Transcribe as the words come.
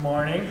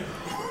Morning.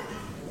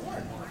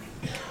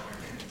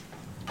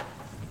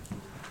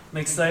 I'm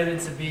excited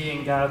to be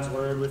in God's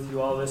Word with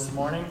you all this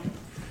morning.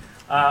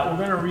 We're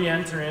going to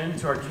re-enter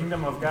into our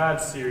Kingdom of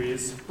God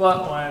series,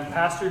 but when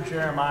Pastor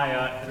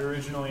Jeremiah had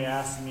originally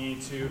asked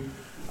me to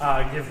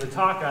give the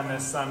talk on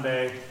this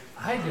Sunday,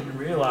 I didn't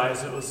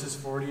realize it was his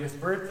 40th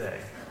birthday.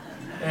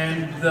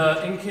 And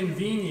the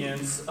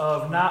inconvenience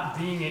of not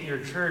being at your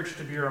church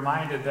to be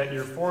reminded that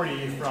you're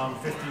 40 from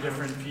 50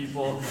 different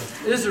people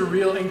is a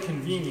real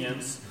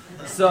inconvenience.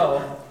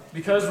 So,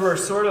 because we're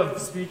sort of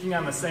speaking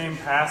on the same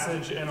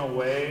passage in a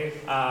way,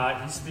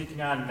 he's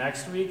speaking on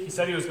next week. He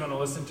said he was going to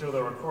listen to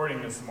the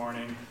recording this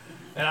morning.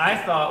 And I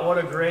thought, what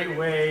a great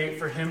way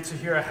for him to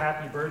hear a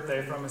happy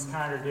birthday from his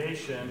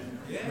congregation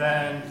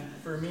than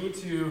for me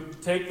to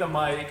take the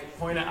mic,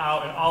 point it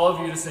out, and all of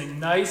you to sing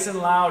nice and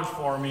loud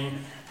for me,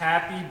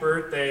 happy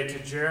birthday to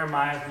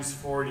Jeremiah, who's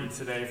 40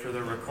 today for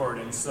the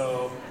recording.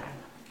 So,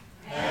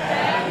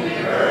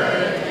 happy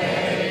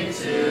birthday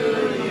to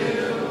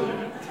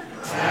you.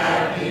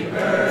 Happy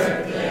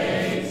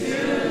birthday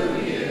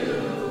to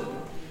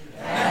you.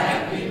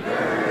 Happy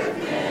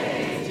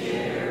birthday,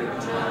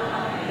 Jeremiah.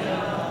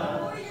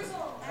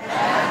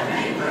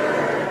 Happy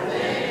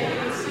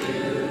birthday to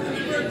you.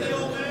 Happy birthday,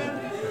 old man.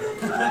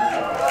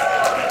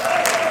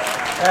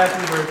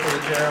 Happy birthday,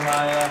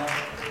 Jeremiah.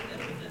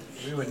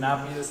 We would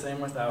not be the same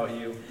without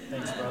you.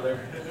 Thanks, brother.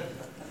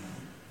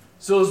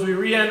 So as we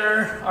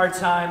re-enter our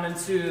time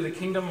into the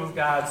Kingdom of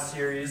God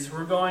series,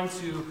 we're going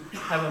to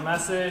have a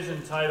message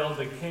entitled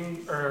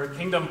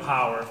Kingdom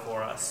Power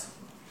for us.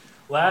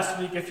 Last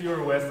week, if you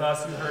were with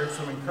us, you heard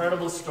some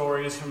incredible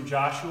stories from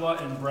Joshua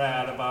and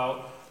Brad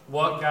about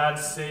what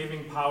God's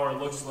saving power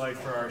looks like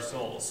for our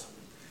souls.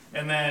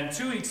 And then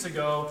 2 weeks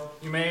ago,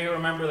 you may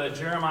remember that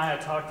Jeremiah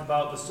talked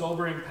about the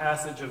sobering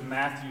passage of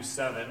Matthew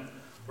 7,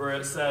 where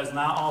it says,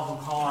 "Not all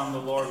who call on the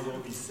Lord will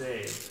be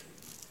saved."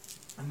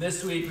 And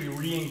this week we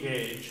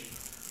re-engage.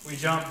 We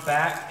jump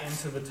back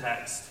into the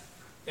text.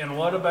 And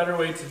what a better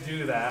way to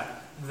do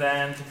that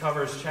than to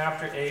cover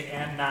chapter 8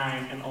 and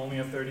 9 in only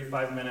a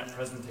 35-minute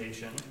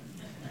presentation.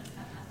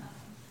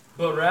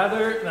 But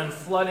rather than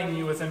flooding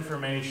you with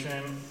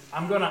information,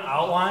 I'm going to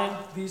outline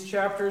these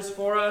chapters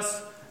for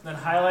us, then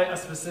highlight a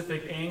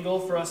specific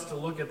angle for us to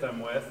look at them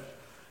with,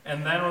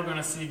 and then we're going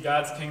to see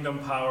God's kingdom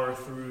power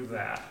through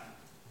that.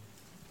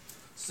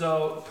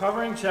 So,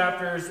 covering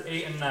chapters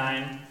 8 and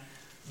 9,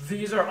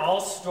 these are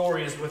all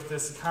stories with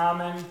this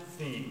common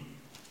theme: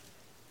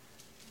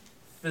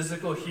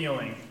 physical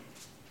healing,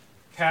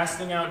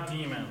 casting out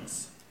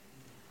demons,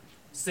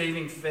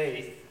 saving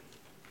faith,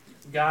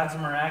 God's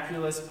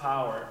miraculous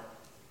power.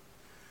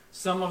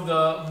 Some of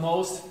the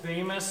most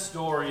famous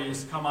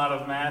stories come out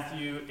of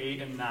Matthew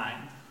 8 and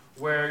 9,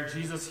 where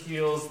Jesus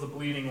heals the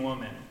bleeding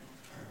woman,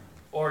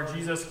 or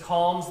Jesus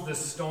calms the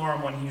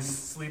storm when he's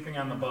sleeping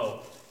on the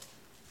boat.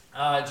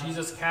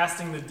 Jesus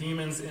casting the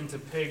demons into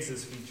pigs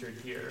is featured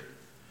here.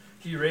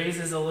 He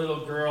raises a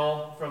little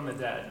girl from the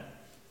dead.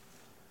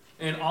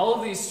 And all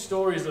of these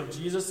stories of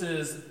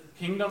Jesus'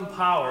 kingdom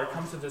power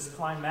come to this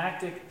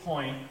climactic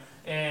point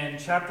in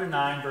chapter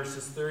 9,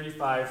 verses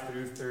 35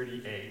 through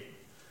 38.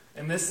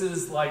 And this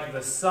is like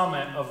the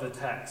summit of the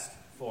text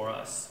for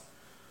us.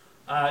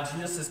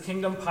 Jesus'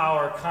 kingdom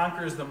power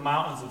conquers the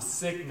mountains of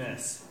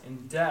sickness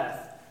and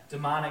death,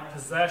 demonic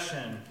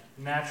possession,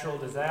 natural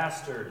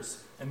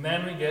disasters. And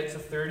then we get to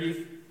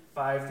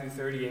 35 through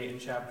 38 in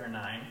chapter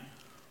 9.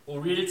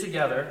 We'll read it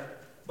together,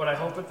 but I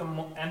hope at the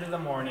end of the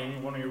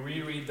morning, when we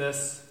reread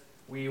this,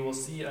 we will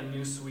see a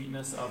new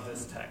sweetness of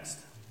this text.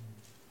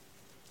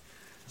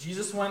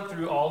 Jesus went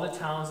through all the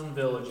towns and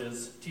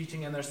villages,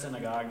 teaching in their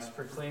synagogues,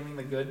 proclaiming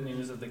the good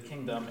news of the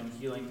kingdom and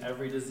healing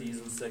every disease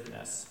and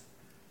sickness.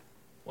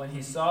 When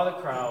he saw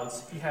the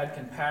crowds, he had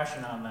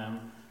compassion on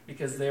them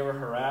because they were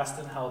harassed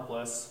and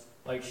helpless,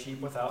 like sheep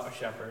without a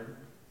shepherd.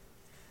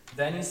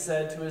 Then he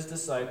said to his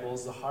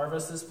disciples, "The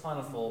harvest is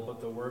plentiful,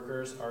 but the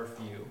workers are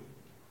few.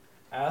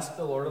 Ask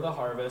the Lord of the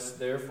harvest,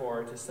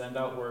 therefore, to send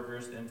out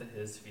workers into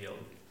his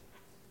field."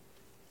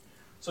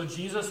 So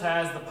Jesus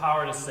has the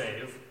power to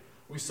save.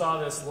 We saw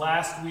this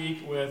last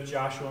week with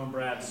Joshua and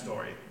Brad's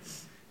story.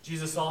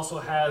 Jesus also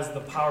has the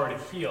power to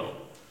heal.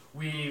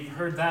 We've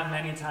heard that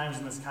many times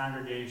in this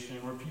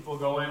congregation, where people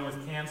go in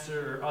with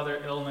cancer or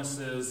other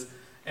illnesses,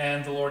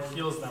 and the Lord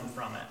heals them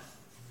from it.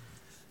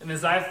 And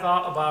as I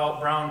thought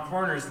about Brown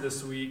Corners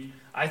this week,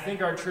 I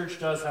think our church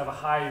does have a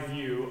high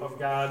view of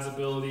God's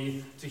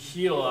ability to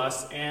heal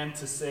us and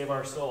to save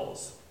our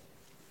souls.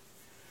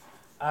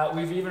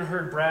 We've even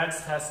heard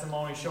Brad's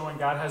testimony showing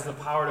God has the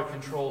power to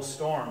control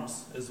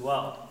storms as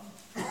well.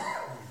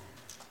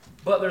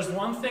 But there's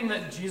one thing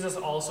that Jesus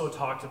also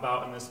talked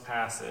about in this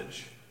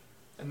passage,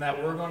 and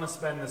that we're going to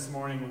spend this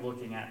morning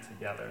looking at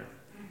together.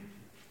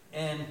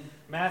 In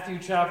Matthew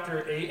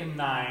chapter 8 and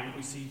 9,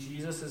 we see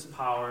Jesus'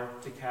 power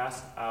to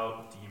cast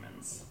out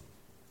demons.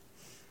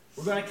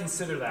 We're going to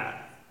consider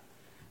that.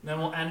 And then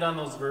we'll end on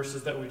those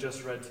verses that we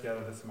just read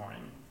together this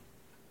morning.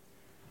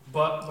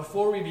 But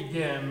before we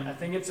begin, I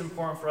think it's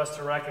important for us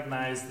to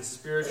recognize the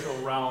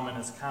spiritual realm and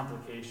its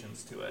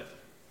complications to it.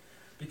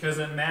 because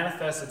it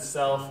manifests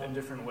itself in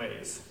different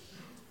ways.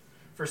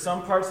 For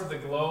some parts of the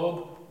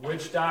globe,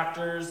 witch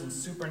doctors and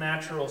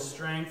supernatural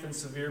strength and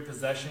severe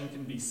possession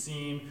can be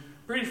seen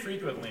pretty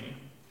frequently.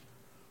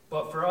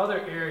 But for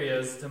other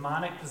areas,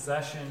 demonic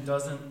possession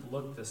doesn't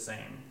look the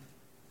same.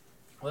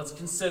 Let's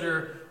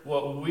consider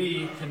what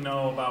we can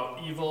know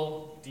about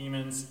evil,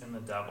 demons, and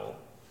the devil.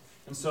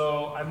 And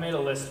so I've made a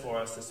list for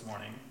us this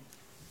morning.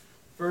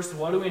 First,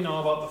 what do we know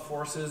about the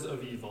forces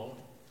of evil?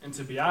 And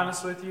to be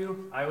honest with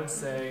you, I would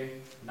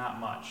say not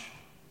much.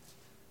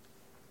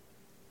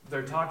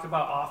 They're talked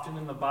about often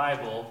in the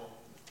Bible.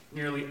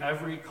 Nearly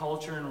every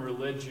culture and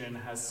religion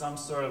has some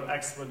sort of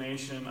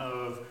explanation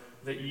of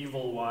the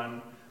evil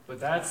one, but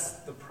that's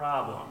the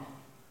problem.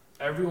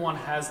 Everyone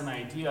has an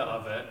idea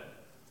of it,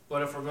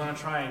 but if we're going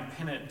to try and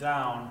pin it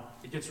down,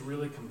 it gets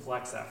really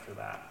complex after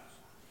that.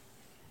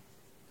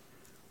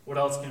 What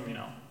else can we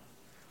know?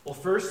 Well,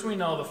 first we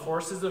know the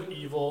forces of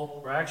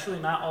evil were actually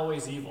not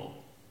always evil.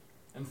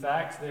 In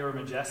fact, they were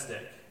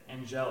majestic,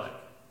 angelic.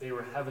 They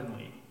were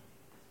heavenly.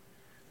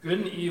 Good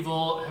and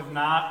evil have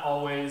not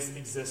always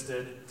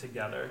existed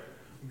together.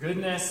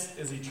 Goodness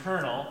is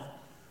eternal.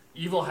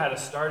 Evil had a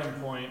starting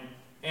point,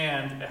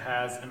 and it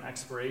has an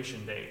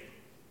expiration date.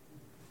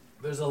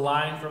 There's a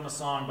line from a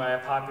song by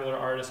a popular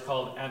artist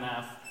called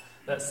NF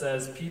that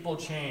says, "People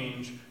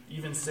change,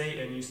 even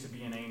Satan used to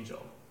be an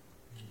angel."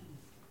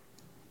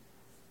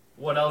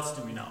 What else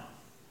do we know?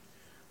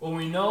 Well,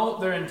 we know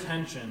their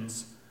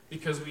intentions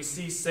because we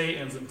see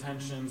Satan's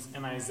intentions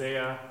in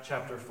Isaiah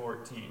chapter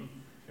 14.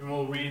 And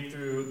we'll read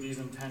through these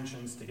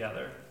intentions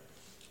together.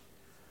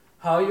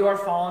 "How you are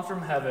fallen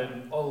from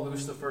heaven, O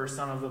Lucifer,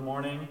 son of the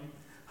morning.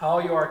 How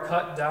you are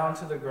cut down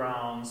to the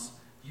grounds,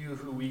 you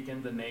who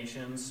weaken the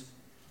nations.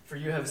 For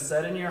you have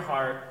said in your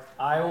heart,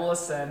 I will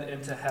ascend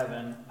into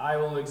heaven. I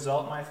will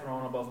exalt my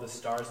throne above the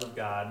stars of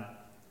God.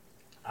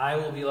 I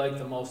will be like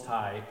the Most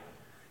High.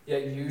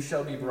 Yet you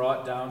shall be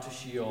brought down to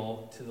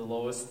Sheol, to the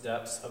lowest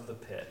depths of the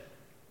pit."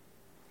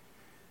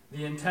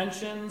 The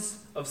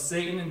intentions of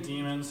Satan and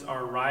demons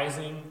are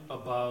rising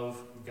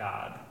above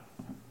God,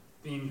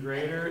 being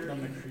greater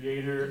than the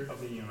creator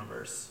of the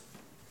universe.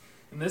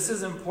 And this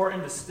is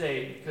important to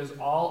state because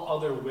all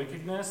other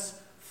wickedness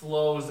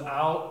flows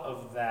out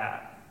of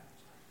that.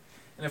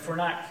 And if we're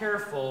not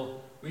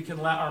careful, we can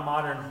let our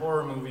modern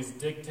horror movies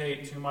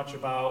dictate too much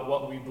about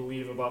what we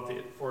believe about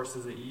the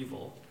forces of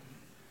evil.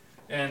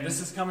 And this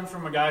is coming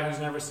from a guy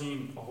who's never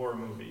seen a horror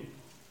movie.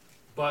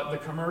 But the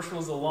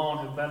commercials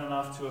alone have been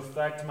enough to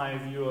affect my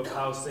view of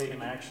how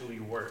Satan actually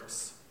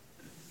works.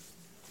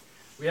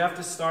 We have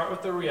to start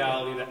with the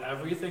reality that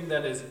everything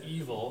that is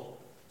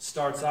evil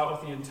starts out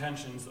with the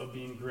intentions of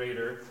being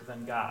greater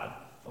than God,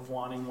 of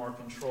wanting more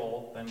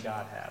control than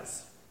God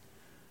has.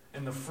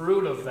 And the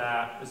fruit of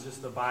that is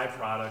just the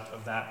byproduct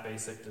of that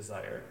basic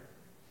desire.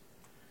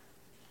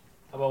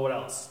 How about what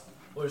else?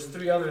 Well, there's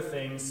three other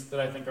things that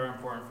I think are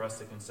important for us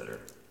to consider.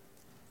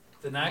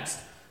 The next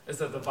is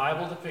that the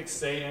Bible depicts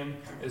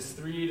Satan as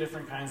three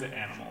different kinds of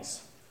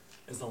animals.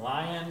 As a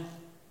lion,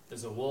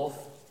 as a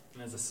wolf,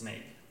 and as a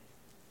snake.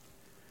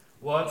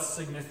 What's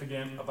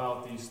significant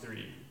about these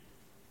three?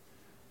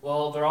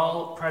 Well, they're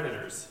all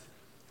predators.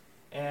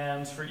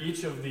 And for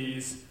each of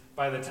these,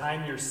 by the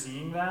time you're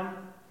seeing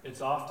them,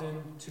 it's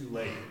often too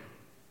late.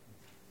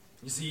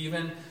 You see,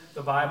 even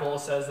the Bible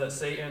says that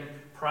Satan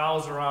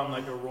prowls around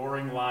like a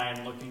roaring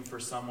lion looking for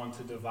someone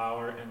to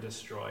devour and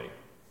destroy.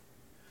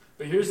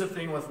 But here's the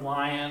thing with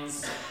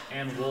lions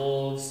and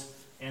wolves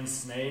and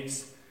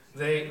snakes.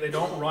 They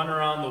don't run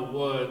around the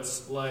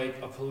woods like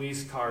a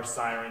police car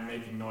siren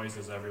making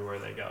noises everywhere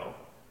they go.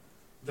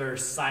 They're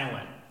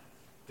silent.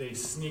 They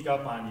sneak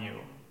up on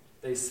you.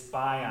 They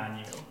spy on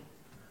you.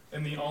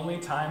 And the only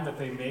time that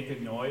they make a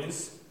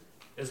noise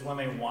is when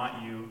they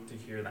want you to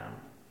hear them.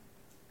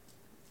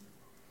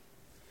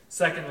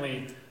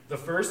 Secondly, the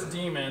first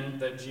demon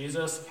that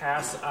Jesus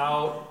casts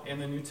out in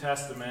the New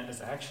Testament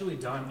is actually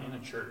done in a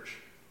church.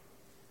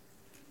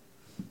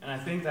 And I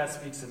think that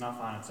speaks enough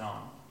on its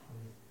own.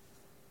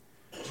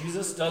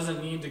 Jesus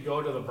doesn't need to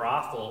go to the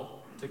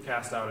brothel to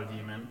cast out a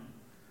demon.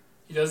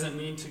 He doesn't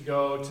need to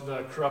go to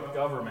the corrupt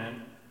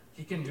government.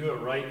 He can do it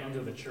right into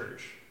the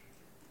church.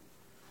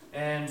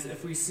 And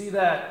if we see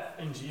that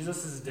in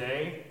Jesus'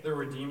 day, there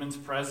were demons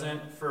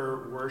present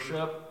for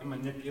worship and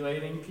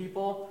manipulating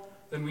people,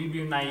 then we'd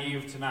be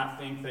naive to not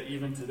think that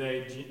even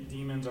today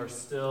demons are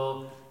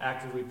still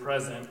actively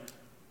present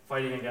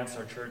fighting against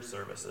our church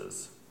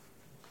services.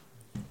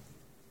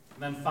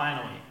 And then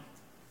finally,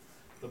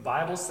 the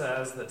Bible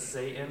says that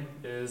Satan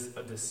is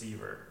a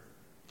deceiver.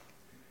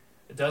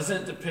 It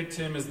doesn't depict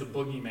him as the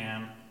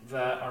boogeyman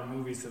that our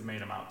movies have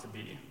made him out to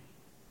be.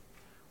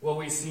 What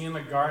we see in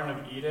the Garden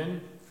of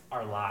Eden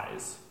are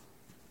lies.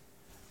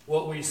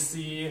 What we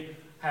see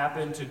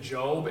happen to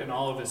Job and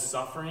all of his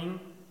suffering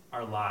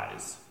are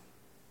lies.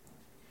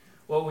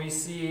 What we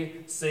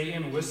see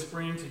Satan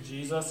whispering to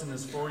Jesus in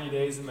his 40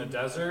 days in the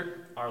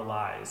desert are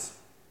lies.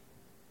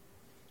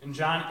 In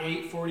John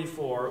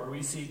 8:44,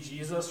 we see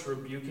Jesus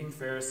rebuking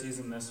Pharisees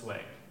in this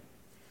way.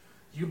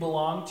 You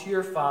belong to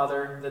your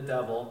father, the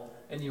devil,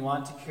 and you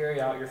want to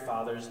carry out your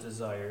father's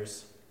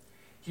desires.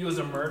 He was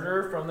a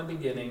murderer from the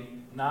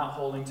beginning, not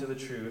holding to the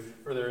truth,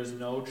 for there is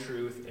no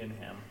truth in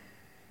him.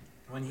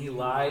 When he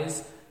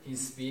lies, he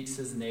speaks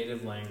his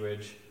native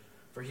language,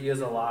 for he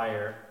is a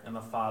liar and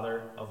the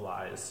father of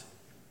lies.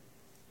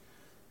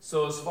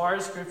 So as far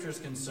as Scripture is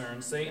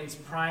concerned, Satan's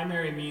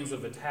primary means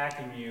of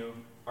attacking you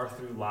are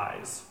through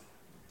lies.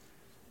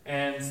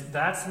 And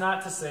that's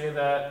not to say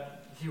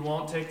that he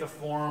won't take the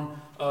form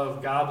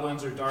of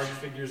goblins or dark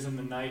figures in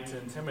the night to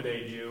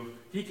intimidate you.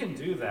 He can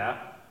do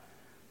that.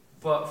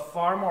 But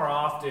far more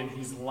often,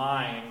 he's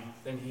lying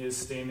than he is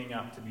standing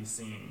up to be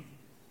seen.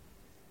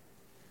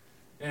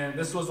 And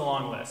this was a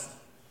long list.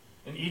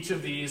 And each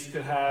of these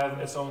could have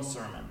its own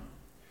sermon.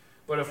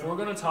 But if we're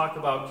going to talk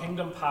about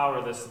kingdom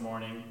power this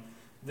morning,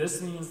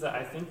 this means that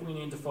I think we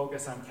need to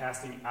focus on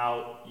casting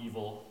out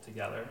evil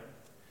together.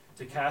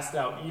 To cast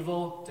out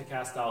evil, to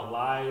cast out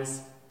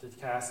lies, to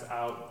cast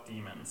out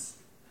demons.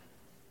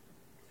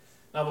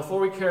 Now, before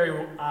we carry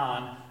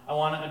on, I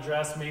want to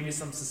address maybe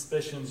some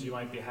suspicions you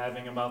might be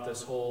having about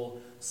this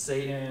whole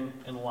Satan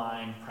and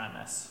lying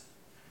premise.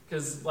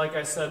 Because, like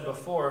I said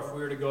before, if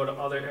we were to go to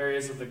other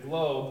areas of the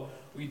globe,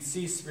 we'd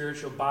see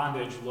spiritual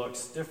bondage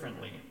looks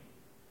differently.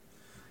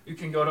 You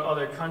can go to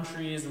other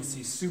countries and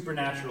see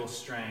supernatural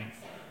strength,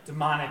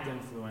 demonic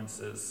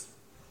influences,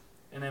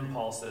 and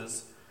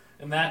impulses.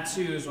 And that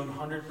too is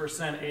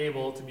 100%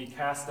 able to be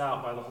cast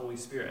out by the Holy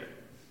Spirit.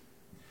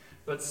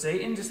 But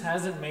Satan just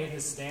hasn't made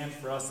his stand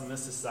for us in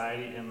this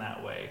society in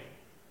that way.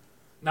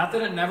 Not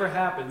that it never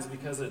happens,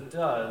 because it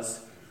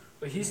does,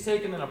 but he's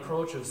taken an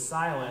approach of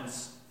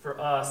silence for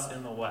us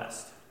in the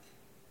West.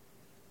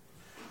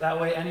 That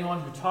way,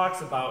 anyone who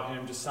talks about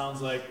him just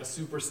sounds like a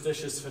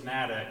superstitious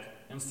fanatic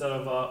instead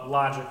of a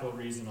logical,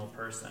 reasonable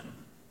person.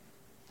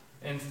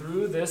 And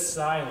through this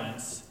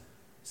silence,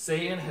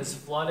 Satan has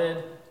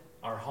flooded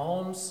our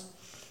homes,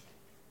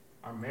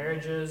 our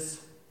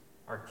marriages,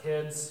 our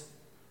kids,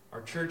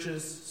 our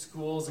churches,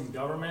 schools, and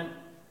government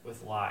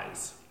with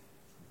lies.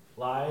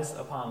 Lies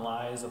upon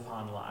lies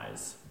upon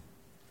lies.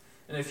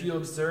 And if you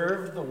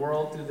observe the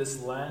world through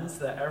this lens,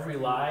 that every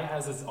lie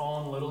has its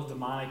own little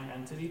demonic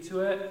entity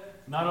to it,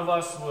 none of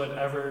us would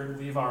ever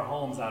leave our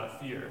homes out of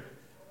fear.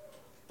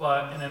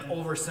 But in an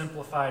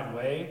oversimplified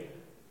way,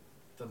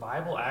 the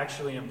Bible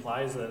actually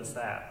implies that it's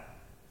that.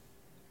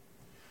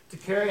 To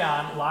carry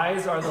on,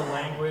 lies are the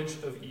language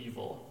of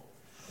evil.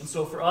 And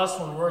so for us,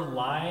 when we're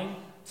lying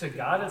to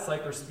God, it's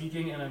like we're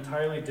speaking an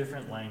entirely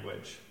different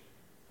language.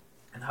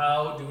 And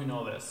how do we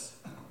know this?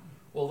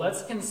 Well,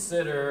 let's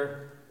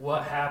consider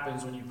what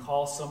happens when you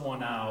call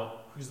someone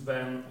out who's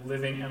been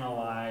living in a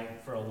lie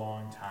for a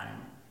long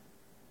time.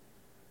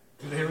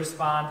 Do they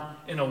respond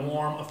in a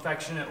warm,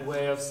 affectionate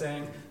way of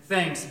saying,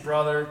 "Thanks,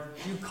 brother,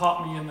 you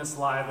caught me in this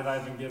lie that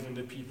I've been giving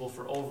to people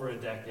for over a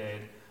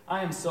decade.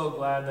 I am so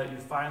glad that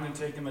you've finally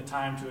taken the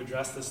time to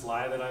address this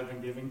lie that I've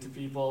been giving to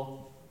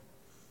people"?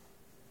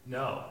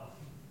 No.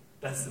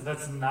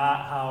 That's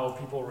not how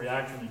people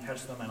react when you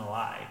catch them in a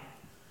lie.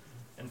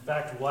 In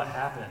fact, what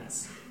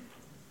happens?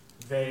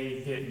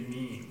 They get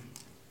mean.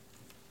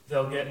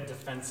 They'll get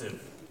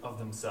defensive of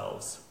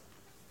themselves.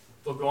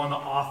 They'll go on the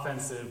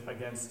offensive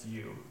against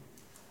you.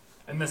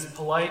 And this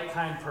polite,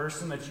 kind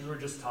person that you were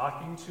just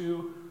talking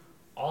to,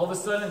 all of a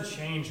sudden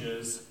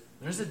changes.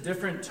 There's a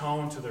different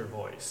tone to their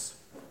voice.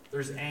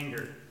 There's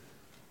anger.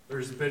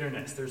 There's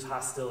bitterness. There's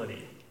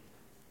hostility.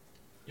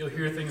 You'll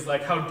hear things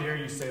like, "How dare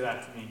you say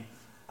that to me?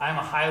 I'm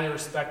a highly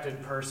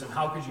respected person.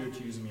 How could you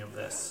accuse me of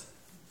this?"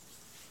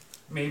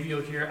 Maybe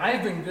you'll hear,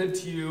 "I've been good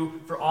to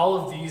you for all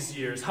of these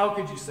years. How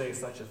could you say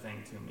such a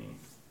thing to me?"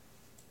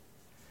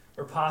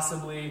 Or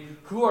possibly,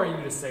 "Who are you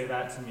to say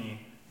that to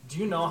me? Do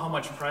you know how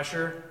much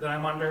pressure that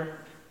I'm under?"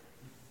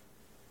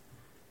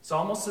 It's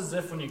almost as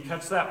if when you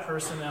catch that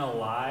person in a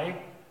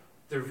lie,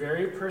 their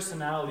very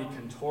personality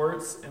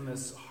contorts and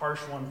this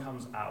harsh one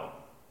comes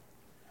out.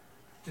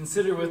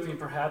 Consider with me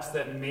perhaps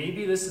that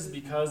maybe this is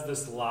because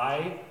this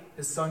lie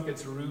has sunk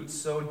its roots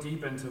so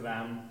deep into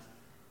them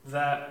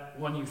that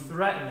when you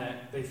threaten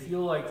it, they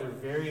feel like their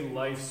very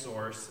life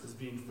source is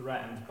being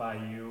threatened by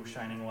you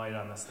shining light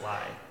on this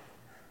lie.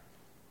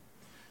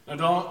 Now,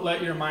 don't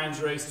let your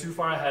minds race too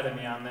far ahead of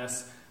me on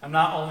this. I'm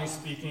not only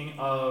speaking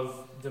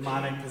of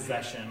demonic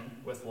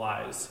possession with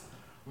lies.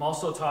 I'm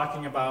also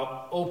talking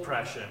about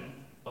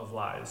oppression of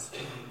lies.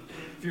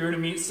 If you were to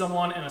meet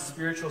someone in a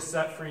spiritual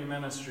set-free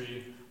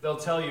ministry, they'll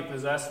tell you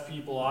possessed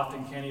people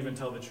often can't even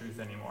tell the truth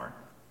anymore.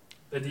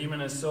 The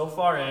demon is so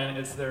far in,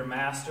 it's their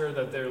master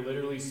that they're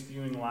literally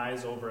spewing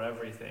lies over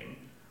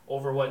everything,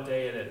 over what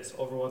day it is,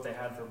 over what they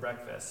had for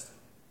breakfast.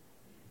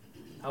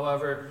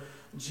 However,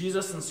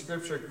 Jesus and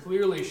Scripture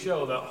clearly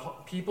show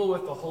that people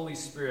with the Holy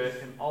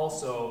Spirit can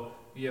also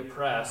be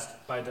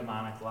oppressed by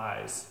demonic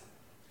lies.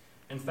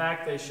 In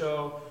fact, they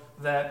show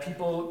that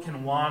people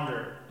can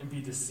wander and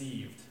be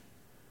deceived.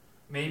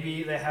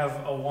 Maybe they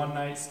have a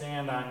one-night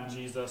stand on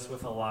Jesus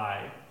with a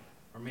lie,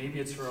 or maybe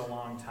it's for a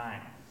long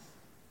time.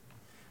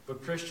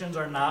 But Christians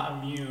are not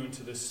immune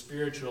to the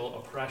spiritual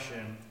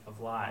oppression of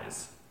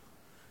lies.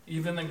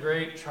 Even the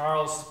great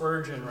Charles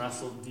Spurgeon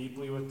wrestled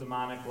deeply with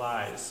demonic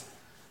lies,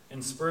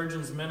 and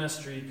Spurgeon's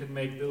ministry could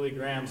make Billy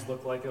Graham's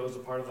look like it was a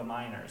part of the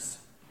miners.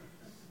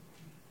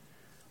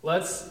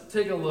 Let's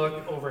take a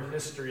look over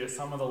history at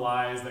some of the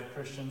lies that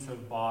Christians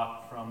have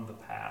bought from the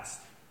past.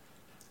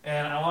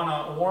 And I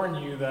want to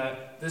warn you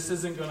that this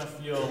isn't going to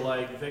feel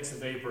like Vicks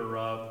Vapor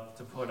Rub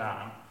to put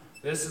on.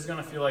 This is going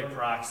to feel like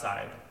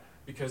peroxide,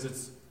 because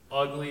it's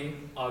ugly,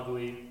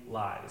 ugly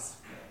lies.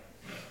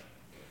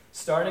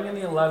 Starting in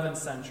the 11th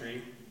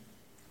century,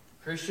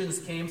 Christians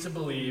came to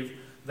believe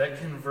that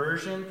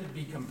conversion could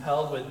be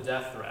compelled with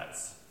death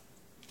threats.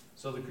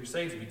 So the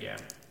Crusades began.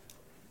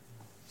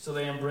 So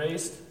they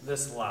embraced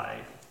this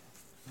lie.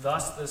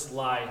 Thus, this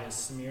lie has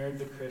smeared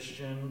the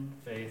Christian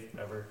faith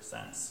ever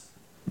since.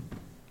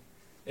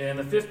 In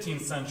the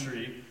 15th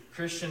century,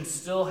 Christians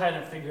still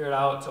hadn't figured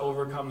out to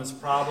overcome this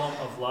problem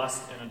of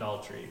lust and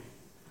adultery.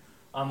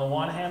 On the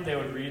one hand, they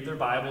would read their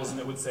Bibles and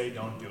it would say,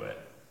 don't do it.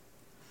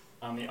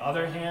 On the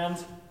other hand,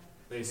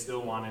 they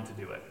still wanted to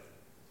do it.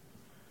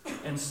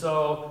 And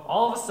so,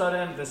 all of a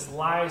sudden, this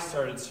lie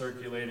started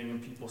circulating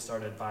and people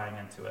started buying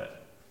into it.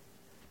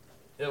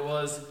 It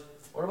was,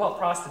 what about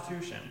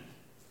prostitution?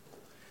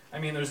 I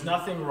mean, there's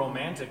nothing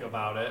romantic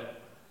about it.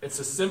 It's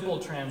a simple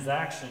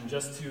transaction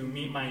just to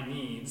meet my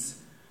needs.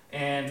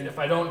 And if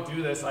I don't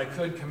do this, I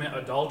could commit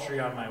adultery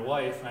on my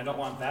wife, and I don't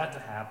want that to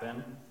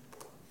happen.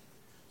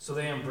 So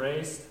they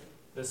embraced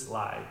this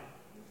lie.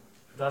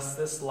 Thus,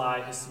 this lie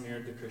has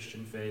smeared the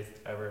Christian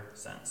faith ever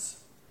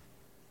since.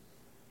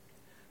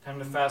 Time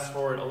to fast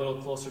forward a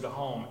little closer to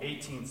home,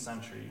 18th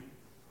century.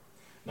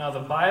 Now, the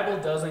Bible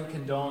doesn't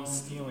condone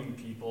stealing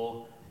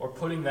people or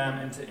putting them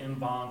into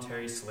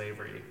involuntary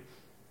slavery.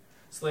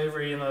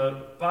 Slavery in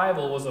the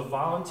Bible was a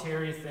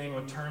voluntary thing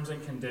with terms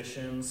and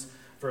conditions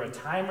for a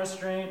time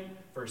restraint,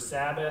 for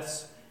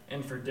Sabbaths,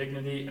 and for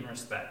dignity and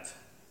respect.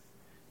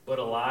 But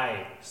a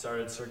lie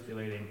started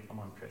circulating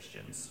among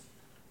Christians.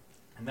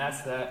 And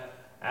that's that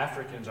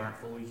Africans aren't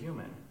fully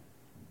human.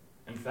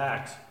 In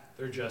fact,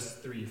 they're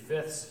just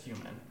 3/5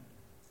 human.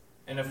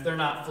 And if they're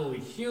not fully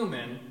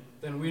human,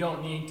 then we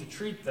don't need to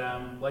treat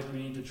them like we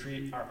need to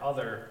treat our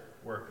other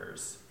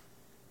workers.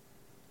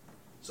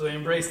 So they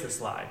embrace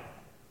this lie.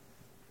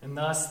 And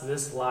thus,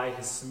 this lie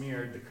has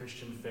smeared the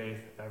Christian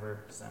faith ever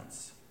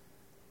since.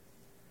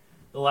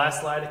 The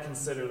last lie to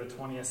consider, the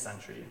 20th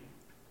century.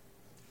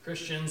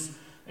 Christians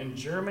in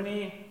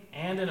Germany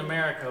and in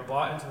America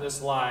bought into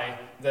this lie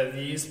that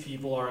these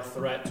people are a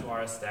threat to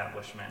our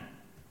establishment.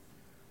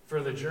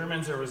 For the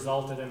Germans, it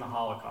resulted in the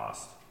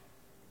Holocaust.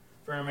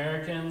 For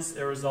Americans,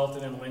 it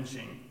resulted in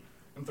lynching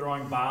and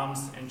throwing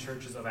bombs in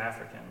churches of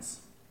Africans.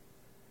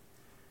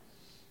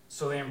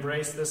 So they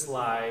embraced this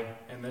lie,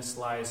 and this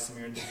lie has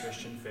smeared the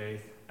Christian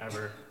faith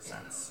ever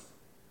since.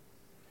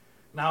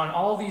 Now, in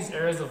all these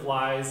areas of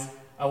lies,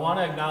 I want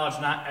to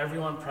acknowledge not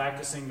everyone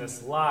practicing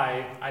this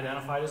lie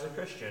identified as a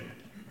Christian.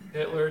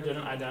 Hitler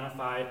didn't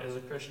identify as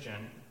a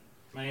Christian.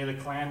 Many of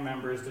the Klan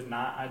members did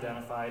not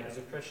identify as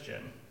a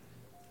Christian.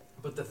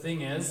 But the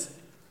thing is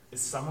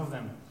some of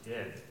them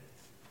did.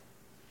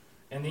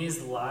 And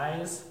these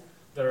lies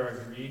that are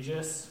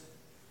egregious,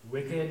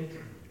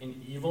 wicked,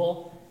 and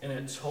evil, and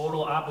in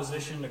total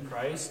opposition to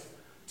Christ,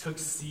 took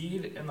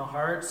seed in the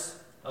hearts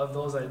of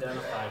those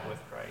identified with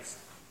Christ.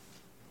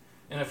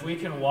 And if we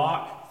can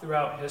walk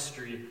throughout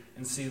history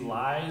and see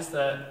lies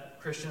that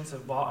Christians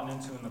have bought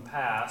into in the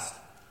past,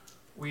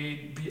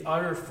 we'd be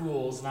utter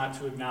fools not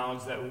to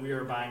acknowledge that we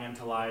are buying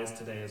into lies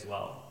today as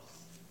well.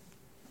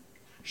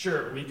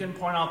 Sure, we can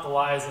point out the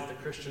lies that the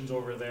Christians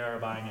over there are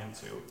buying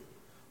into,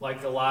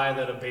 like the lie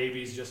that a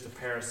baby's just a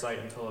parasite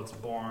until it's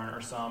born,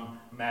 or some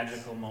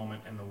magical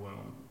moment in the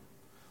womb.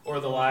 Or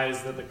the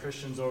lies that the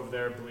Christians over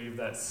there believe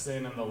that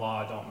sin and the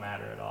law don't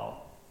matter at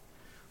all.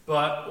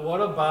 But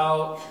what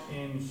about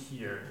in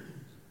here,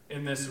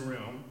 in this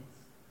room?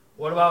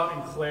 What about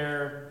in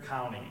Clare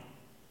County?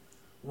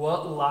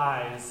 What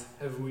lies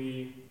have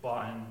we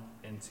bought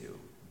into?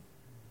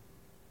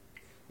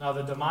 Now,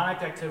 the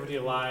demonic activity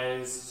of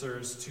lies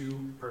serves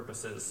two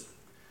purposes.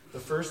 The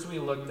first we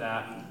looked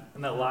at,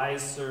 and that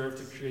lies serve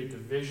to create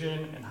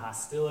division and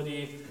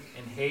hostility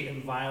and hate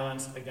and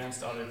violence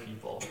against other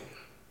people.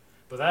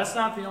 But that's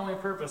not the only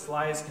purpose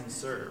lies can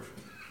serve,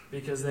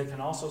 because they can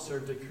also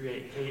serve to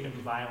create hate and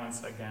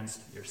violence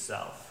against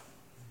yourself,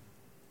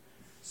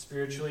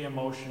 spiritually,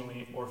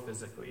 emotionally, or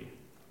physically.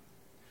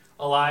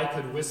 A lie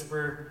could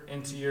whisper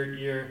into your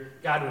ear,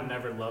 God would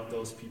never love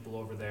those people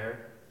over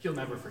there. He'll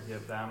never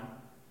forgive them.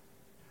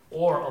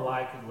 Or a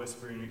lie could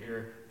whisper in your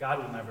ear, God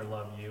will never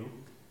love you.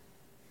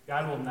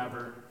 God will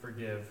never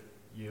forgive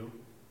you.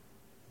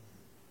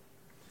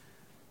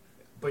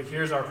 But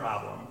here's our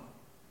problem.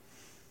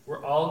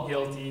 We're all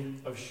guilty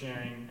of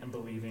sharing and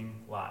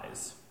believing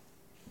lies.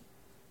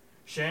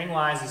 Sharing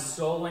lies is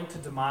so linked to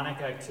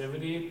demonic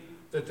activity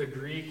that the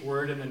Greek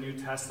word in the New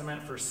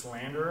Testament for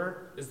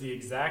slanderer is the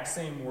exact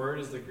same word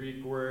as the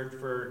Greek word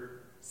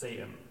for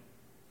Satan.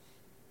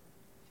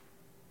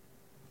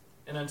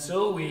 And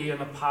until we, in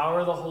the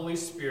power of the Holy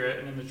Spirit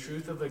and in the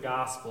truth of the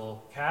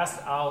gospel,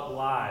 cast out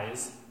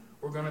lies,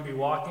 we're going to be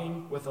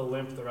walking with a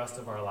limp the rest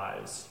of our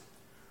lives.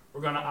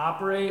 We're going to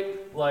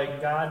operate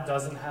like God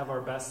doesn't have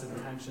our best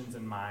intentions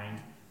in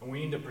mind, and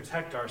we need to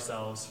protect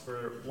ourselves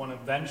for when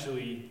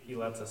eventually he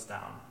lets us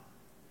down.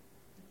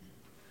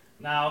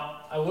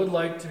 Now, I would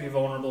like to be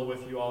vulnerable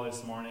with you all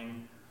this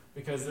morning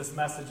because this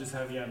message is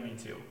heavy on me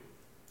too.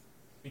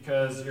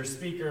 Because your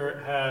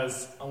speaker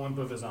has a limp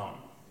of his own.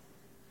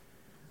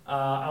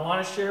 I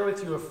want to share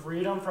with you a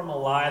freedom from a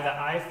lie that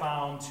I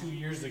found 2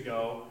 years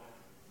ago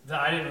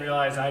that I didn't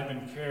realize I'd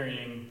been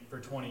carrying for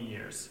 20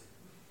 years.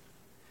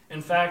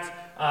 In fact,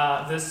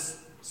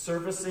 this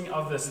surfacing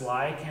of this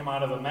lie came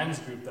out of a men's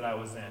group that I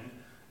was in.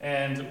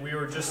 And we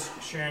were just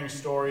sharing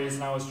stories,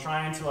 and I was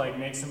trying to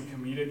make some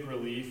comedic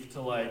relief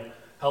to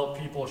help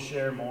people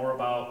share more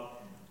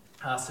about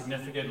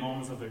significant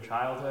moments of their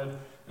childhood.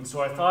 And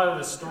so I thought of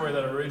this story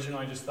that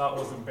originally I just thought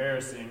was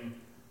embarrassing,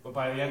 but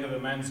by the end of the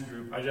men's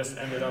group, I just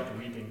ended up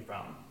weeping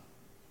from.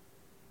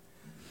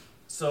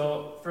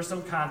 So for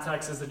some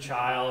context, as a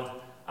child,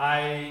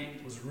 I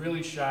was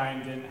really shy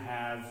and didn't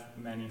have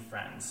many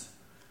friends.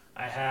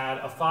 I had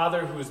a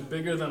father who was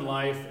bigger than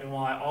life, and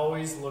while I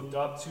always looked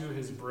up to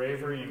his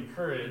bravery and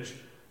courage,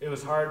 it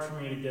was hard for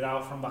me to get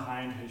out from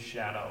behind his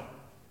shadow.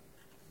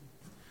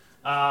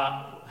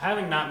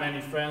 Having not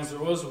many friends, there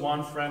was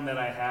one friend that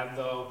I had,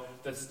 though,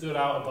 that stood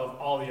out above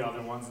all the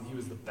other ones, and he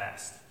was the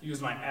best. He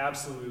was my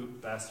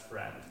absolute best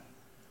friend.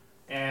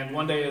 And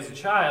one day as a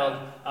child,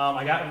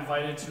 I got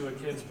invited to a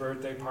kid's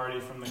birthday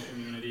party from the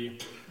community.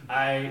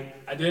 I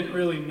didn't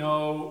really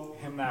know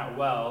him that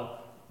well,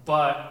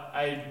 but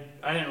I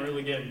didn't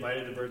really get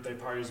invited to birthday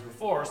parties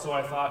before, so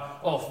I thought,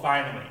 oh,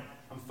 finally.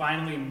 I'm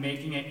finally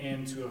making it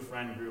into a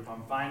friend group.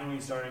 I'm finally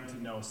starting to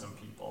know some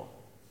people.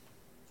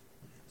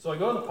 So I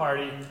go to the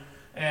party,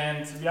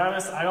 and to be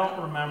honest, I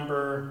don't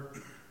remember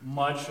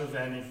much of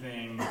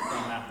anything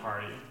from that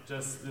party.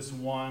 Just this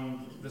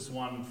one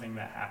thing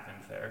that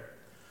happened there.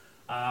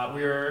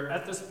 We were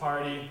at this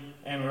party,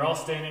 and we were all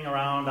standing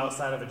around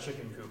outside of a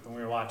chicken coop, and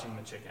we were watching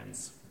the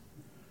chickens.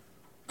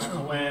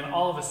 When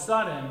all of a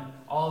sudden,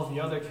 all of the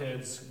other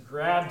kids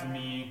grabbed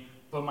me,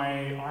 put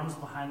my arms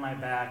behind my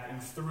back,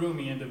 and threw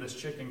me into this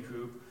chicken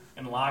coop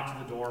and locked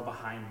the door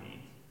behind me.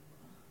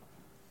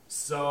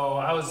 So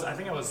I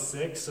think I was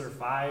 6 or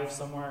 5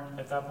 somewhere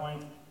at that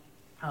point.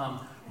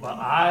 But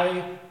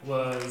I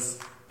was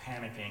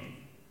panicking.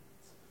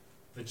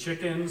 The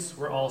chickens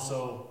were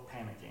also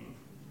panicking.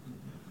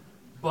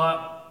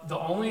 But the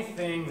only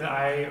thing that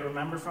I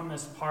remember from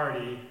this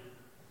party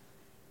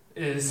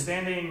is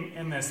standing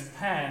in this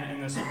pen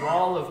in this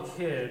wall of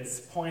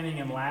kids pointing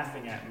and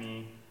laughing at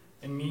me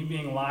and me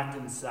being locked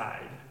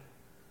inside.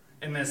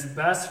 And this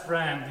best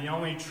friend, the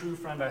only true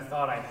friend I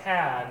thought I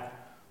had,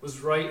 was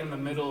right in the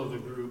middle of the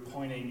group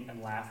pointing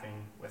and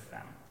laughing with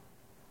them.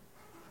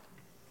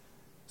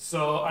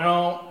 So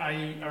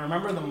I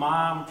remember the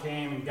mom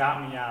came and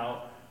got me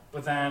out,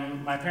 but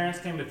then my parents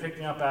came to pick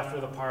me up after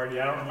the party.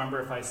 I don't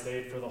remember if I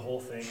stayed for the whole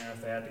thing or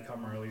if they had to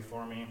come early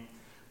for me.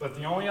 But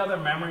the only other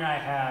memory I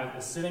have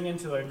is sitting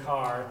into the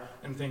car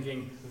and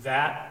thinking,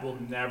 that will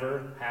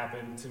never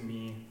happen to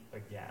me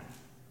again.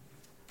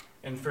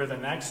 And for the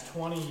next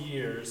 20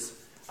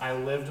 years, I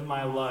lived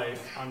my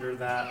life under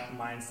that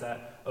mindset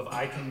of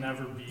I can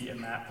never be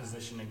in that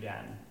position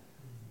again.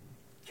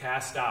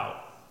 Cast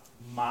out,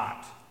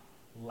 mocked,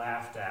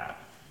 laughed at,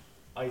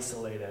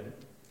 isolated.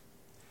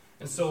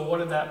 And so what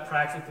did that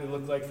practically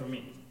look like for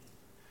me?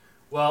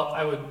 Well,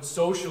 I would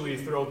socially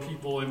throw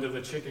people into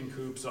the chicken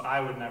coop so I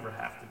would never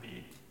have to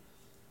be.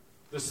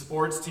 The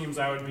sports teams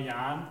I would be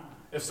on,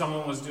 if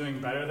someone was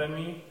doing better than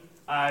me,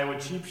 I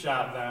would cheap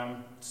shot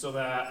them so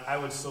that I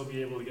would still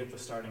be able to get the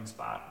starting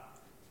spot.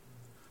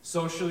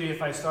 Socially,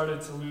 if I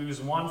started to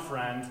lose one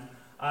friend,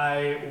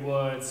 I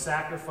would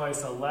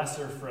sacrifice a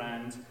lesser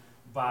friend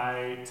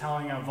by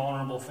telling a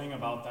vulnerable thing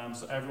about them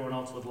so everyone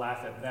else would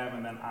laugh at them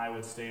and then I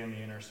would stay in the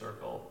inner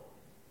circle.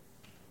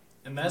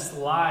 And this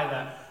lie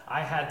that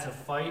I had to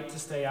fight to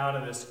stay out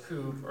of this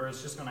coop or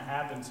it's just going to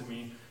happen to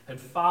me had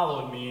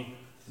followed me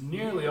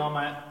nearly all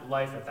my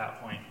life at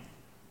that point.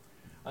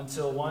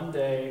 Until one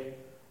day,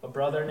 a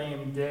brother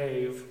named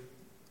Dave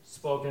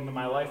spoke into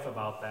my life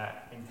about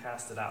that and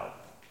cast it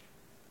out.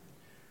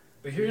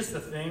 But here's the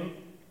thing.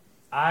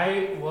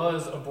 I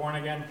was a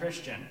born-again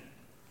Christian.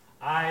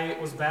 I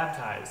was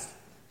baptized.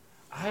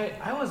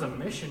 I was a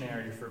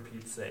missionary, for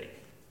Pete's sake.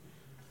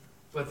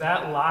 But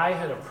that lie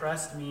had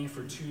oppressed me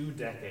for 2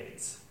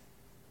 decades.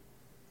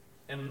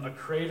 And a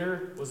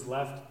crater was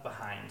left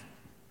behind.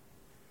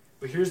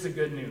 But here's the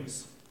good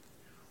news.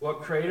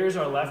 What craters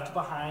are left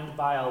behind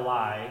by a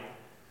lie,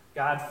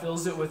 God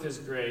fills it with his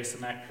grace,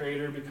 and that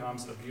crater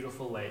becomes a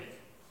beautiful lake,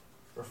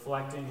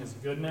 reflecting his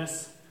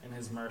goodness and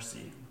his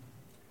mercy.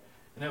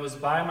 And it was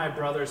by my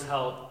brother's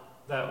help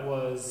that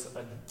was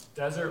a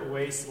desert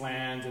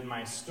wasteland in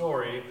my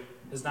story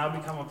has now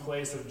become a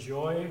place of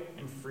joy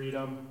and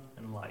freedom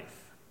and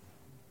life.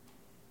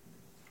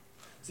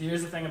 See,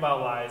 here's the thing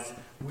about lies.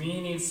 We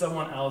need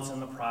someone else in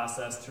the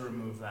process to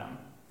remove them,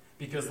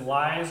 because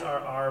lies are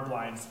our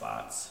blind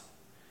spots.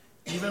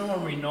 Even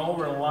when we know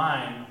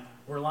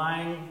we're We're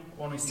lying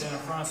when we stand in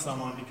front of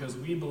someone because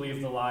we believe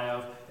the lie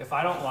of, if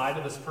I don't lie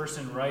to this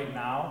person right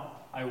now,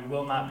 I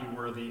will not be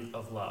worthy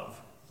of love.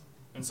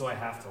 And so I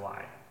have to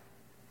lie.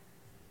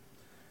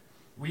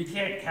 We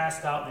can't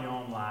cast out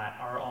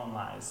our own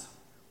lies.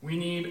 We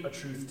need a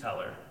truth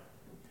teller.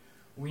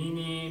 We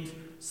need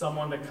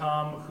someone to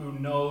come who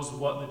knows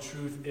what the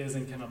truth is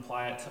and can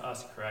apply it to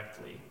us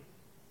correctly.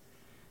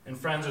 And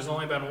friends, there's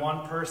only been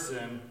one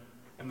person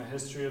in the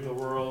history of the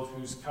world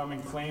whose coming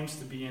claims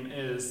to be and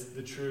is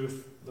the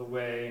truth, the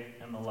way,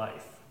 and the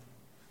life.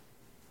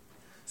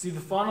 See, the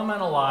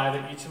fundamental lie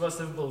that each of us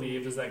have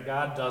believed is that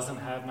God doesn't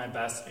have my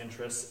best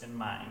interests in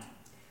mind.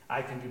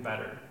 I can do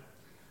better.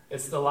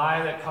 It's the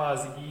lie that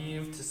caused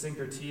Eve to sink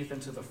her teeth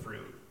into the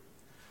fruit.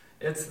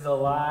 It's the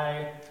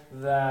lie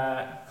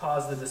that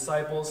caused the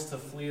disciples to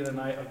flee the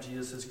night of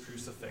Jesus'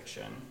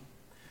 crucifixion.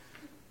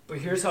 But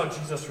here's how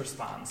Jesus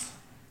responds.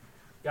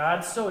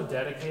 God's so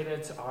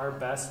dedicated to our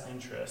best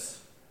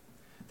interests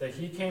that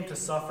he came to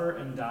suffer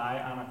and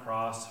die on a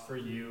cross for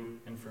you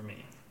and for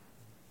me.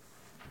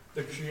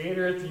 The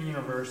creator of the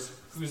universe,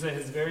 who's at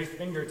his very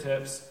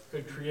fingertips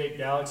could create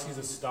galaxies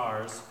of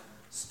stars,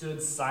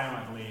 stood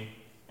silently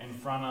in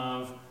front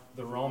of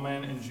the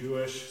Roman and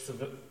Jewish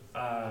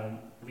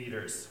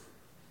leaders.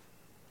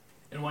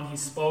 And when he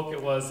spoke,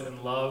 it was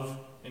in love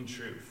and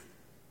truth.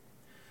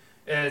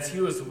 As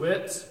he was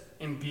whipped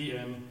and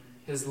beaten,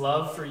 his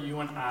love for you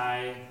and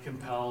I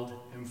compelled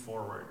him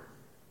forward.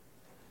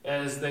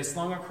 As they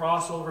slung a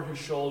cross over his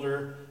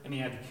shoulder and he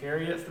had to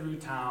carry it through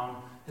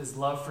town, his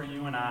love for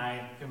you and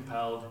I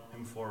compelled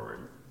him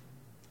forward.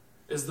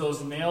 As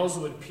those nails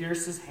would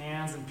pierce his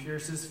hands and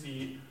pierce his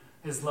feet,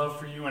 his love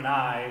for you and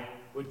I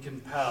would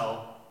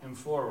compel him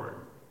forward.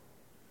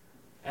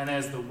 And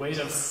as the weight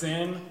of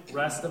sin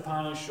rested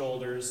upon his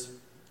shoulders,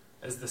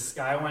 as the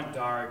sky went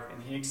dark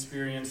and he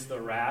experienced the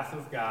wrath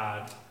of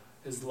God,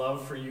 his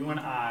love for you and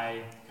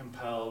I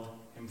compelled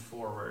him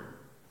forward.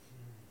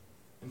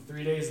 And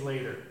 3 days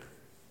later,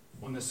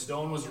 when the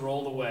stone was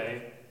rolled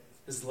away,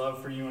 his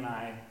love for you and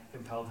I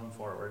compelled him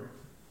forward.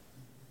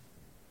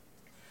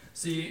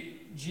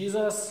 See,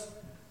 Jesus,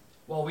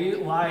 while we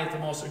lie at the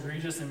most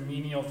egregious and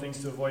menial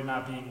things to avoid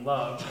not being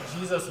loved,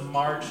 Jesus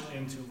marched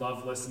into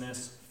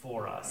lovelessness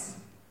for us.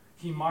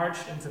 He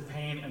marched into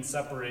pain and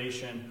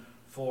separation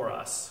for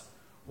us.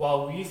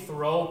 While we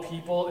throw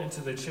people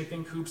into the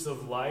chicken coops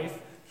of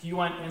life, he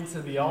went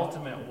into the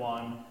ultimate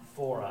one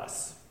for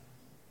us.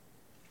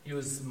 He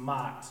was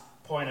mocked,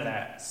 pointed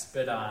at,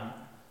 spit on,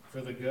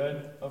 for the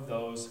good of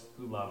those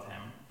who love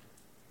him.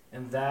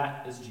 And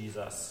that is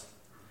Jesus.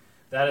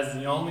 That is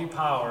the only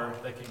power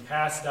that can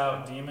cast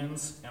out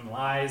demons and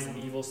lies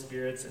and evil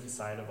spirits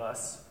inside of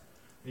us.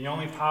 The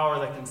only power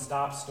that can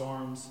stop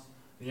storms.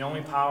 The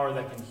only power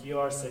that can heal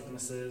our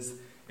sicknesses.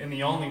 And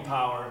the only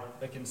power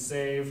that can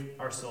save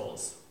our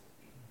souls.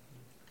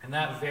 And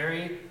that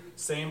very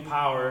same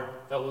power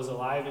that was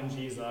alive in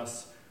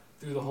Jesus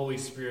through the Holy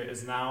Spirit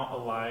is now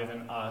alive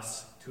in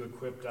us to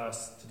equip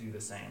us to do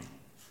the same.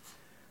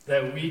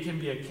 That we can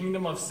be a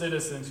kingdom of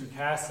citizens who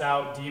cast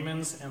out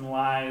demons and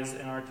lies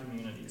in our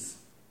communities,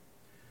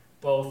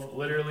 both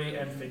literally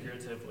and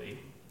figuratively.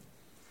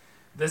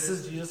 This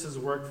is Jesus'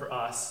 work for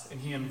us,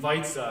 and he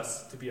invites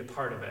us to be a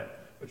part of it,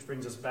 which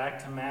brings us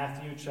back to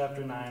Matthew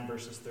chapter 9,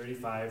 verses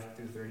 35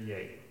 through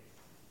 38.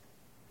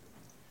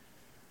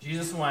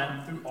 Jesus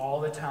went through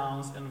all the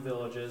towns and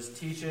villages,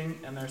 teaching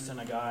in their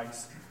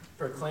synagogues,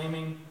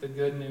 proclaiming the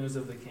good news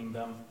of the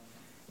kingdom,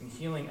 and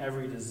healing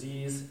every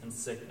disease and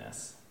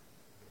sickness.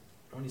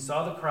 When he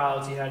saw the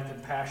crowds, he had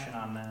compassion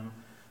on them,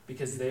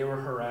 because they were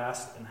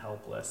harassed and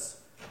helpless,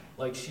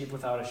 like sheep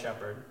without a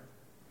shepherd.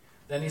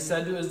 Then he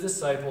said to his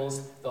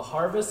disciples, "The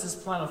harvest is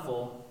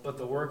plentiful, but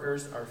the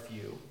workers are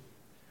few.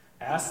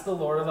 Ask the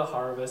Lord of the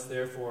harvest,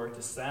 therefore,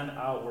 to send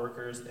out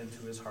workers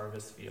into his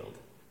harvest field."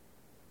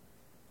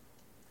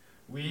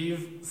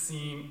 We've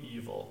seen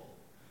evil.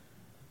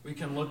 We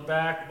can look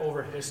back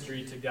over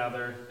history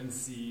together and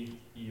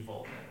see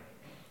evil.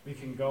 We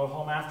can go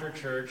home after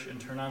church and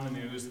turn on the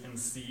news and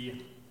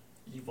see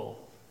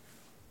evil.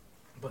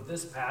 But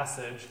this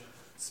passage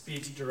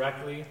speaks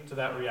directly to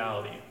that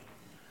reality.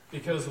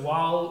 Because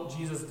while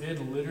Jesus did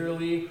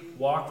literally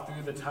walk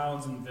through the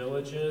towns and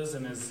villages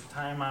in his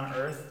time on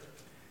earth,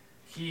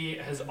 he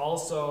has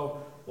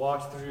also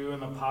walked through,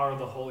 in the power of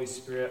the Holy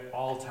Spirit,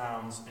 all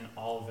towns and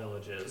all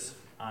villages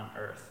on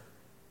earth.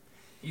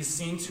 He's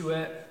seen to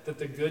it that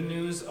the good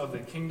news of the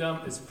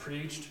kingdom is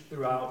preached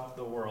throughout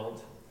the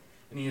world.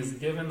 And he has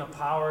given the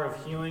power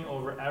of healing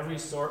over every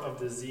sort of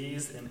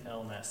disease and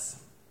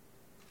illness.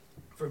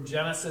 From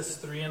Genesis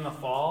 3 in the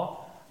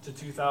fall to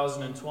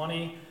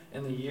 2020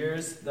 and the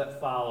years that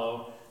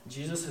follow,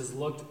 Jesus has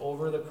looked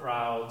over the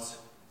crowds,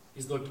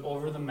 he's looked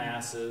over the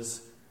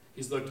masses,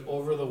 he's looked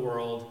over the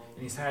world,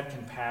 and he's had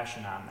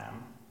compassion on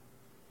them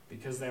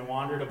because they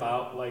wandered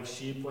about like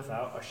sheep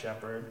without a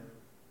shepherd,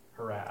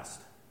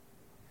 harassed.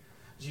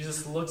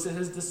 Jesus looks at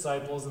his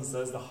disciples and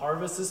says, "The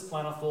harvest is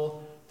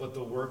plentiful, but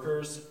the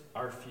workers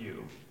are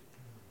few."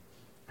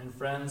 And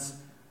friends,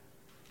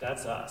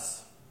 that's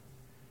us.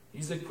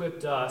 He's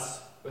equipped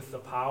us with the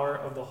power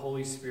of the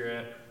Holy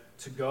Spirit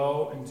to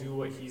go and do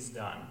what he's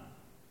done,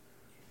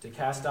 to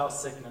cast out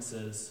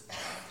sicknesses,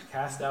 to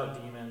cast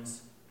out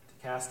demons, to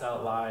cast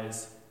out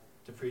lies,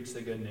 to preach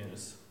the good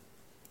news,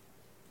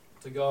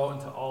 to go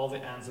into all the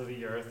ends of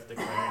the earth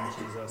declaring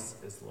Jesus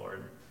is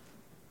Lord.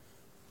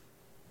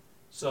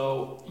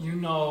 So you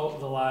know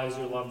the lies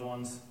your loved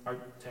ones are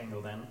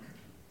tangled in.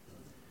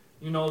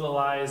 You know the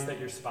lies that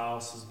your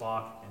spouse is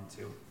bought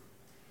into.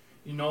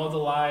 You know the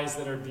lies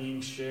that are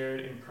being shared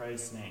in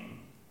Christ's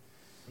name.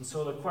 And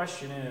so the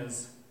question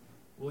is,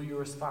 will you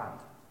respond?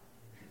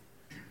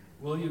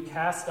 Will you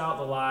cast out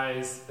the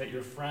lies that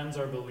your friend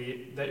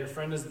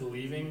is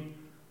believing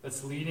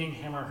that's leading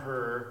him or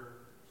her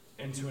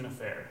into an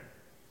affair?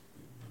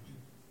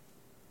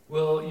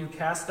 Will you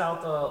cast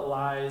out the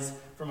lies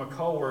from a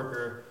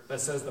coworker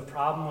that says the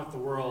problem with the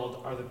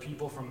world are the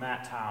people from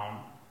that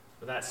town,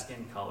 or that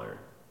skin color,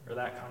 or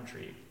that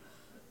country?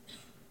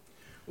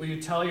 Will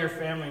you tell your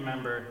family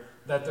member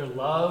that their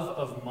love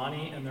of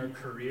money and their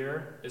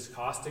career is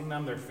costing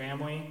them their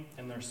family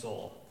and their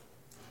soul?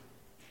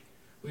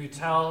 Will you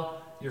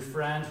tell your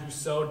friend who's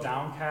so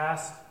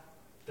downcast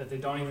that they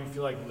don't even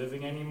feel like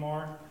living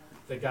anymore,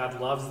 that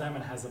God loves them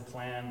and has a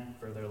plan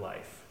for their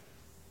life?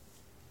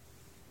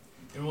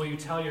 And will you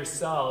tell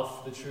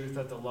yourself the truth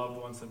that the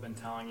loved ones have been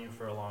telling you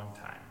for a long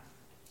time?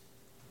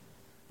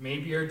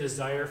 Maybe your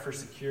desire for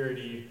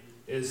security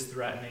is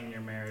threatening your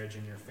marriage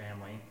and your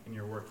family, and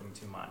you're working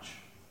too much.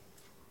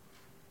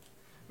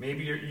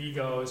 Maybe your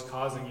ego is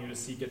causing you to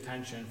seek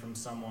attention from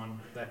someone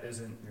that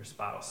isn't your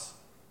spouse.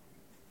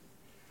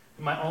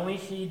 And my only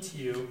heed to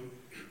you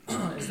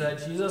is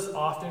that Jesus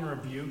often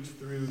rebuked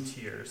through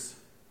tears.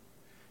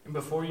 And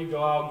before you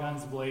go out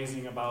guns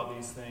blazing about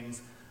these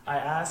things, I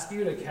ask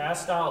you to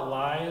cast out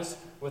lies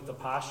with the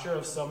posture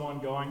of someone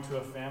going to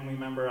a family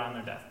member on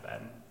their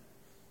deathbed,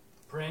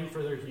 praying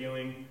for their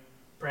healing,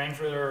 praying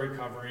for their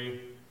recovery,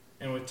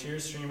 and with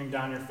tears streaming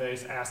down your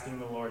face, asking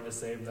the Lord to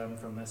save them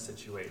from this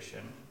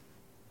situation.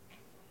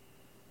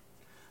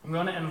 I'm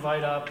going to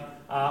invite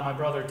up my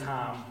brother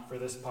Tom for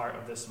this part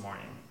of this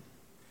morning.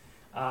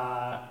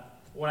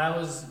 When I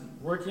was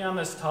working on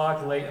this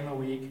talk late in the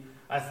week,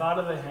 I thought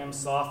of the hymn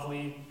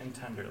Softly and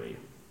Tenderly.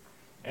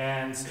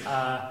 And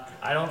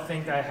I don't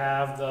think I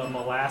have the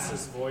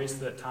molasses voice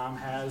that Tom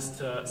has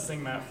to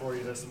sing that for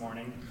you this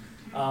morning.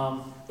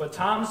 But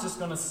Tom's just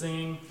going to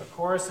sing a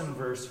chorus and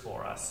verse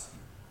for us.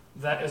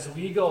 That as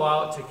we go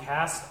out to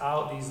cast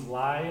out these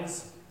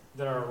lies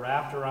that are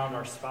wrapped around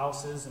our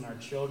spouses and our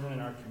children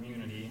and our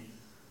community,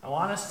 I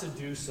want us to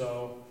do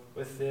so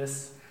with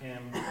this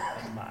hymn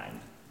in mind.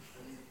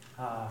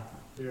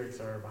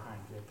 Lyrics are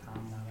behind you,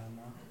 Tom, not on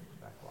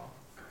the back wall.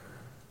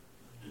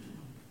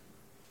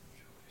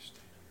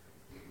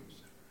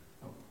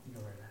 Go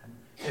right ahead.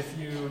 If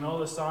you know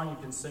the song, you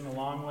can sing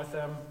along with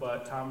him,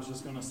 but Tom's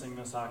just going to sing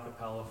this a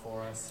cappella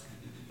for us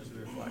as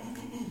we reflect.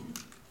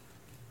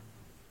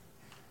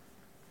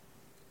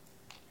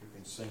 You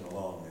can sing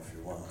along if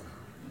you want.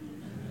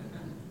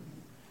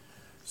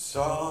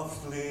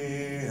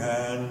 Softly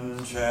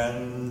and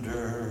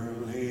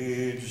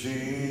tenderly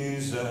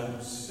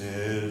Jesus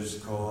is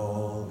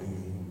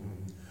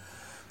calling,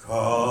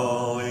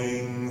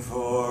 calling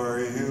for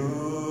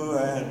you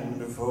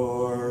and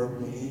for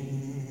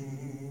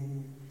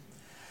me.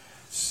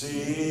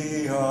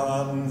 See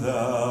on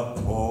the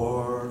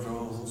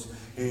portals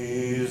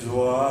he's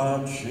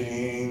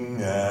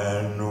watching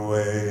and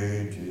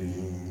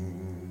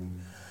waiting,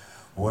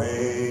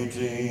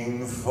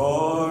 waiting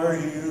for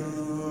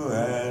you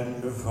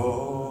and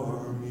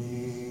for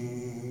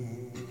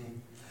me.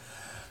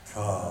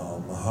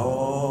 Come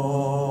home,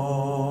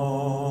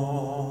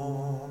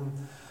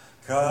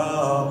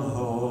 come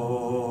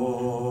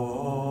home,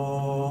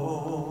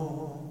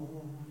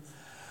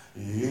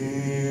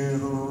 ye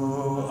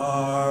who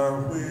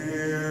are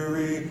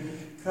weary,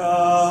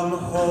 come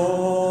home,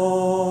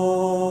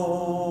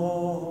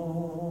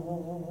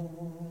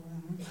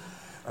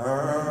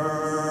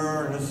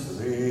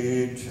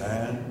 earnestly,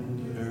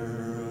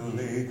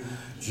 tenderly,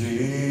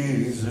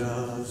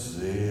 Jesus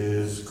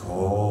is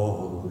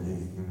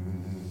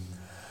calling,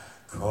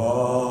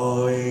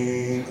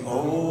 calling,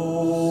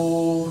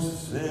 oh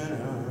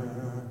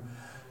sinner,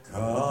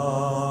 come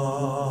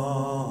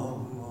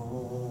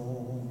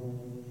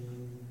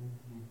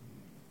home.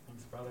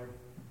 Thanks, brother.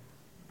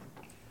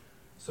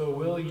 So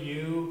will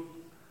you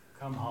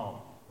come home?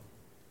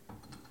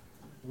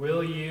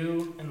 Will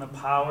you, in the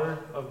power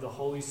of the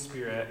Holy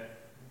Spirit,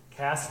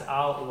 cast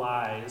out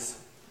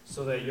lies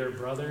so that your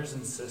brothers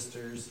and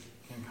sisters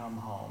can come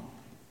home?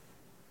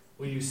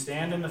 Will you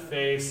stand in the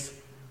face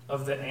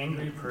of the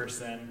angry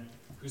person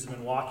who's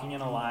been walking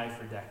in a lie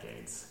for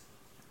decades?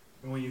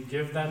 And will you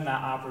give them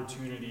that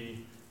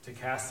opportunity to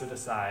cast it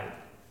aside?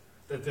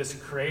 That this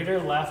crater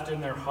left in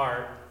their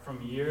heart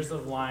from years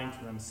of lying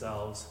to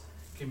themselves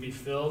can be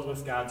filled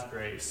with God's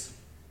grace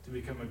to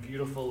become a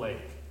beautiful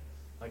lake,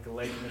 like a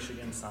Lake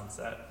Michigan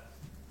sunset.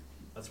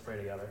 Let's pray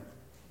together.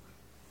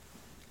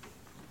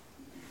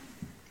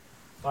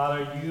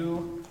 Father,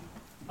 you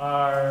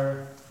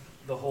are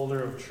the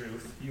holder of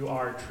truth. You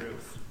are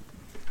truth.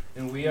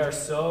 And we are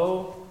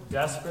so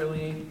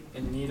desperately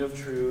in need of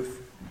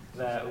truth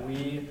that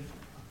we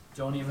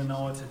don't even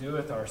know what to do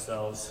with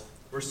ourselves.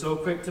 We're so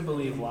quick to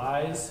believe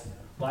lies,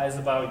 lies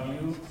about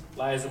you,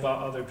 lies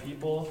about other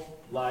people,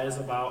 lies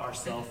about our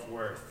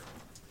self-worth.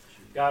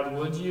 God,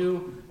 would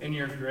you, in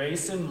your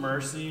grace and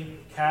mercy,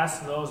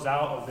 cast those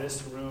out of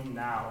this room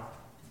now?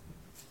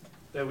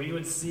 That we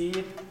would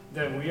see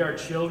that we are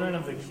children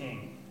of the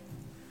King.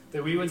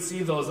 That we would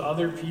see those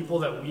other people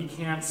that we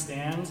can't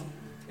stand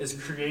as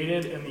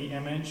created in the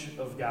image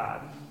of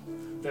God.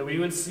 That we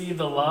would see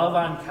the love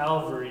on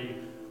Calvary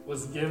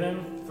was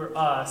given for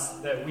us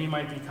that we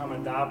might become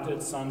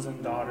adopted sons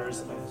and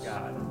daughters of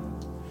God.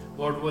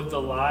 Lord, would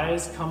the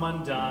lies come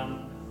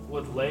undone?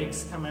 Would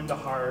lakes come into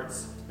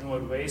hearts? And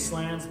would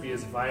wastelands be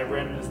as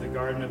vibrant as the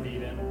Garden of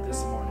Eden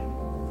this morning?